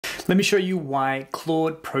Let me show you why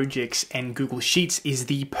Claude Projects and Google Sheets is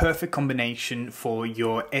the perfect combination for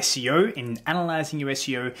your SEO, in analyzing your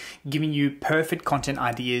SEO, giving you perfect content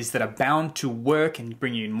ideas that are bound to work and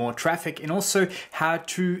bring you in more traffic, and also how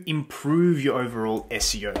to improve your overall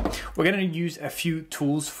SEO. We're going to use a few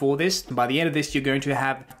tools for this. By the end of this, you're going to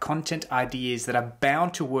have content ideas that are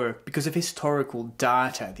bound to work because of historical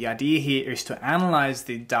data. The idea here is to analyze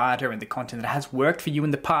the data and the content that has worked for you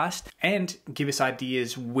in the past and give us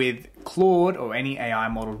ideas with Claude or any AI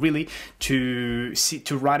model really to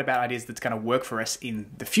write about ideas that's going to work for us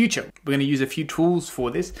in the future. We're going to use a few tools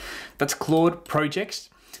for this. That's Claude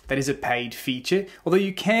Projects. That is a paid feature, although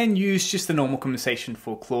you can use just the normal conversation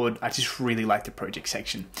for Claude. I just really like the project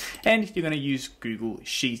section. And you're going to use Google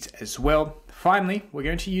Sheets as well. Finally, we're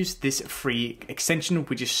going to use this free extension,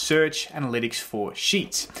 which is Search Analytics for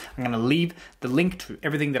Sheets. I'm going to leave the link to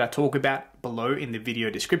everything that I talk about below in the video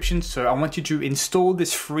description. So I want you to install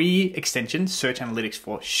this free extension, Search Analytics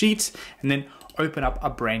for Sheets, and then open up a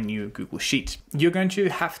brand new Google Sheet. You're going to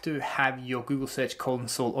have your Google Search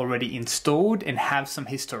Console already installed and have some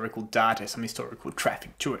historical data, some historical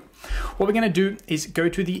traffic to it. What we're going to do is go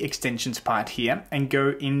to the extensions part here and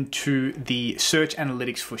go into the Search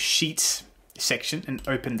Analytics for Sheets section and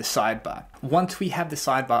open the sidebar. Once we have the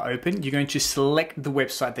sidebar open, you're going to select the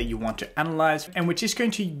website that you want to analyze, and we're just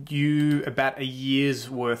going to use about a year's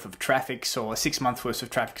worth of traffic, so a 6 months worth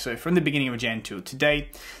of traffic. So from the beginning of Jan till today,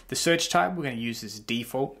 the search type we're going to use as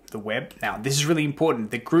default, the web. Now this is really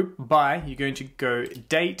important. The group by, you're going to go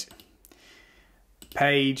date,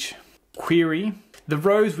 page, query. The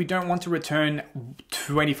rows, we don't want to return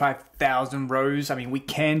 25,000 rows. I mean, we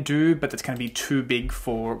can do, but that's going to be too big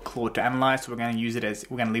for Claude to analyze. So we're going to use it as,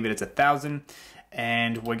 we're going to leave it as 1,000.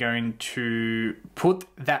 And we're going to put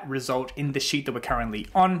that result in the sheet that we're currently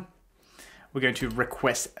on. We're going to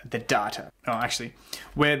request the data. Oh, actually,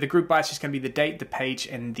 where the group by is just going to be the date, the page,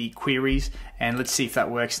 and the queries. And let's see if that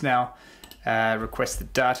works now. Request the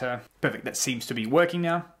data. Perfect, that seems to be working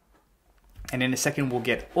now. And in a second, we'll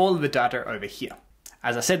get all of the data over here.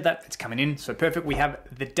 As I said that, it's coming in, so perfect. We have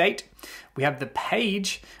the date, we have the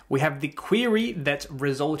page, we have the query that's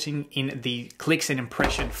resulting in the clicks and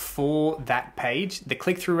impression for that page, the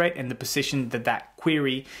click-through rate, and the position that that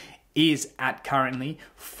query is at currently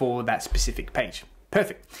for that specific page.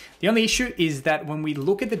 Perfect. The only issue is that when we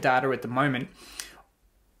look at the data at the moment,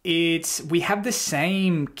 we have the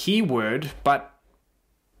same keyword, but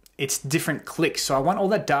it's different clicks. So I want all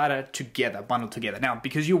that data together, bundled together. Now,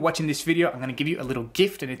 because you're watching this video, I'm gonna give you a little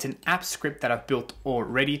gift, and it's an app script that I've built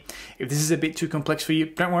already. If this is a bit too complex for you,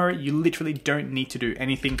 don't worry, you literally don't need to do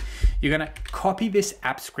anything. You're gonna copy this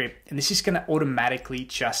app script, and this is gonna automatically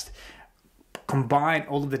just combine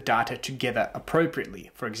all of the data together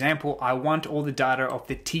appropriately. For example, I want all the data of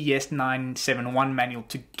the TS971 manual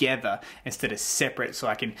together instead of separate, so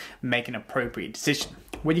I can make an appropriate decision.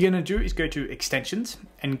 What you're going to do is go to extensions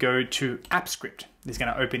and go to app script. It's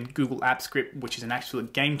going to open Google App Script, which is an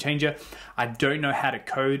absolute game changer. I don't know how to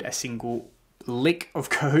code a single lick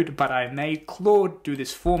of code, but I made Claude do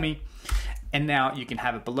this for me. And now you can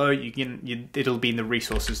have it below. It'll be in the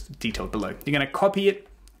resources detailed below. You're going to copy it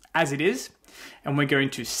as it is, and we're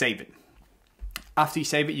going to save it. After you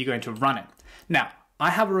save it, you're going to run it. Now, I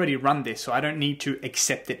have already run this, so I don't need to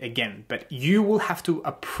accept it again, but you will have to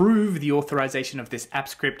approve the authorization of this app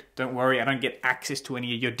script. Don't worry, I don't get access to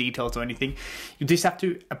any of your details or anything. You just have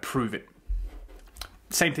to approve it.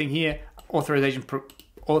 Same thing here, authorization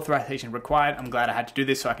required. I'm glad I had to do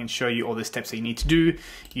this so I can show you all the steps that you need to do.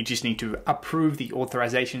 You just need to approve the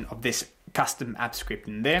authorization of this custom app script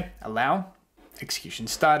in there. Allow, execution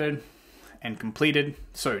started and completed.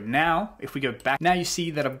 So now if we go back, now you see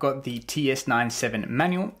that I've got the TS97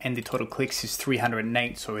 manual and the total clicks is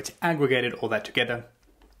 308. So it's aggregated all that together,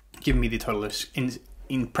 giving me the total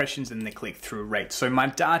impressions and the click-through rate. So my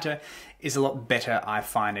data is a lot better, I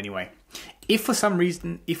find anyway. If for some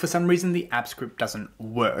reason the app script doesn't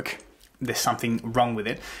work, there's something wrong with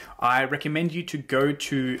it, I recommend you to go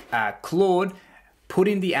to Claude, put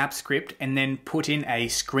in the app script, and then put in a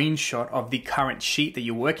screenshot of the current sheet that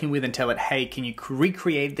you're working with and tell it, hey, can you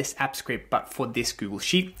recreate this app script but for this Google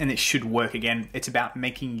Sheet? And it should work again. It's about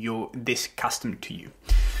making this custom to you.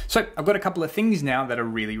 So I've got a couple of things now that are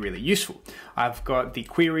really, really useful. I've got the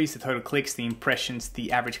queries, the total clicks, the impressions,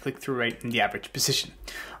 the average click-through rate, and the average position.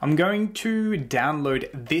 I'm going to download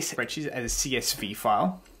this spreadsheet as a CSV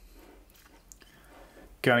file.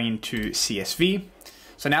 Going into CSV.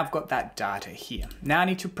 So now I've got that data here. Now I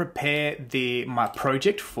need to prepare my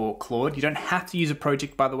project for Claude. You don't have to use a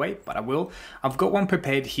project, by the way, but I will. I've got one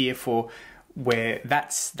prepared here for where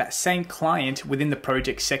that's that same client within the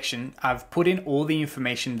project section. I've put in all the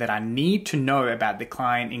information that I need to know about the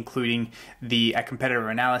client, including a competitor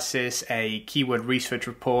analysis, a keyword research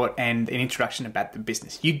report, and an introduction about the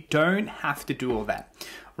business. You don't have to do all that,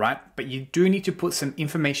 right? But you do need to put some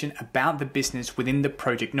information about the business within the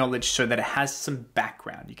project knowledge so that it has some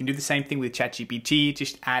background. You can do the same thing with ChatGPT,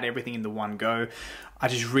 just add everything in the one go. I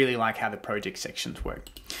just really like how the project sections work.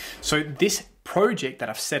 So this project that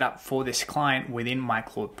I've set up for this client within my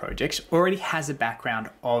Claude projects already has a background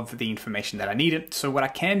of the information that I needed. So what I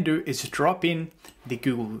can do is drop in the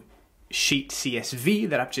Google Sheet CSV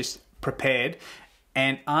that I've just prepared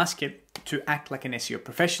and ask it to act like an SEO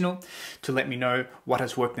professional, to let me know what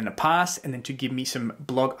has worked in the past, and then to give me some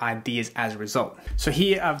blog ideas as a result. So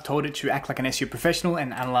here I've told it to act like an SEO professional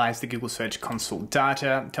and analyze the Google Search Console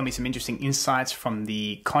data, tell me some interesting insights from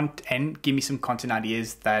the content, give me some content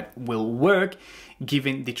ideas that will work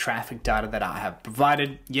given the traffic data that I have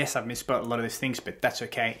provided. Yes, I've misspelled a lot of these things, but that's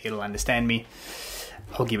okay, it'll understand me.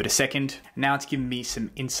 I'll give it a second. Now it's giving me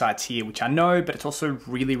some insights here, which I know, but it's also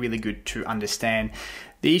really, really good to understand.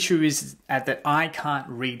 The issue is that I can't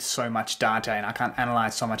read so much data and I can't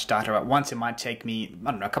analyze so much data at once. It might take me,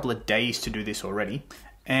 I don't know, a couple of days to do this already.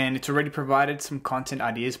 And it's already provided some content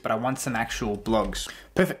ideas, but I want some actual blogs.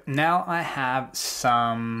 Perfect. Now I have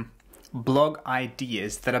some blog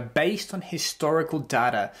ideas that are based on historical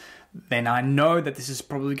data. Then I know that this is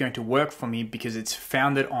probably going to work for me because it's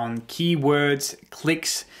founded on keywords,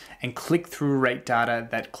 clicks, and click-through rate data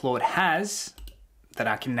that Claude has that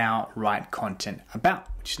I can now write content about,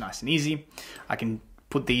 which is nice and easy. I can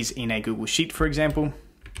put these in a Google Sheet, for example.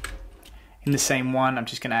 In the same one, I'm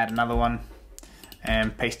just going to add another one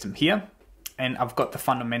and paste them here. And I've got the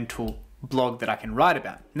fundamental blog that I can write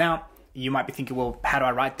about. Now, you might be thinking, well, how do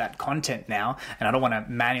I write that content now? And I don't want to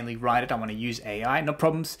manually write it. I want to use AI. No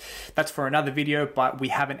problems. That's for another video, but we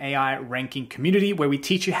have an AI ranking community where we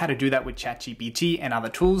teach you how to do that with ChatGPT and other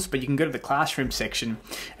tools. But you can go to the classroom section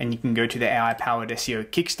and you can go to the AI powered SEO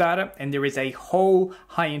Kickstarter. And there is a whole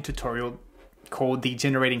high-end tutorial called the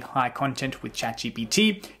Generating High Content with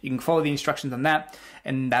ChatGPT. You can follow the instructions on that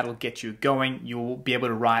and that'll get you going. You'll be able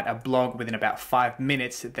to write a blog within about 5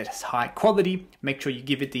 minutes that's high quality. Make sure you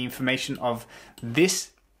give it the information of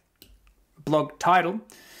this blog title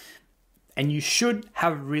and you should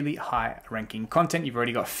have really high ranking content. You've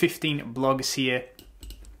already got 15 blogs here,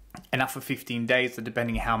 enough for 15 days, so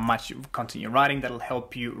depending on how much content you're writing, that'll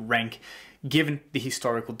help you rank. Given the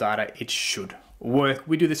historical data, it should work.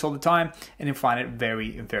 We do this all the time and I find it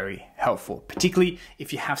very, very helpful. Particularly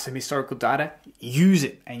if you have some historical data, use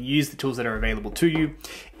it and use the tools that are available to you.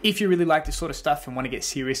 If you really like this sort of stuff and want to get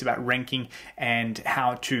serious about ranking and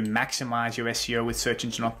how to maximize your SEO with search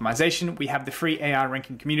engine optimization, we have the free AI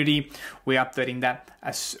ranking community. We're updating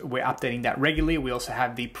that regularly. We also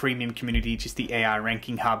have the premium community, just the AI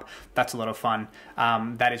ranking hub. That's a lot of fun.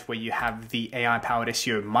 That is where you have the AI powered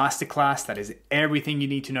SEO masterclass. That is everything you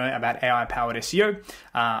need to know about AI powered SEO,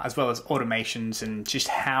 as well as automations and just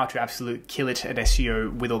how to absolutely kill it at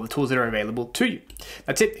SEO with all the tools that are available to you.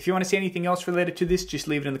 That's it. If you want to see anything else related to this, just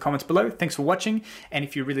leave it in the comments below. Thanks for watching. And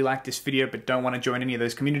if you really like this video but don't want to join any of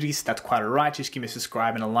those communities, that's quite all right. Just give me a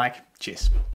subscribe and a like. Cheers.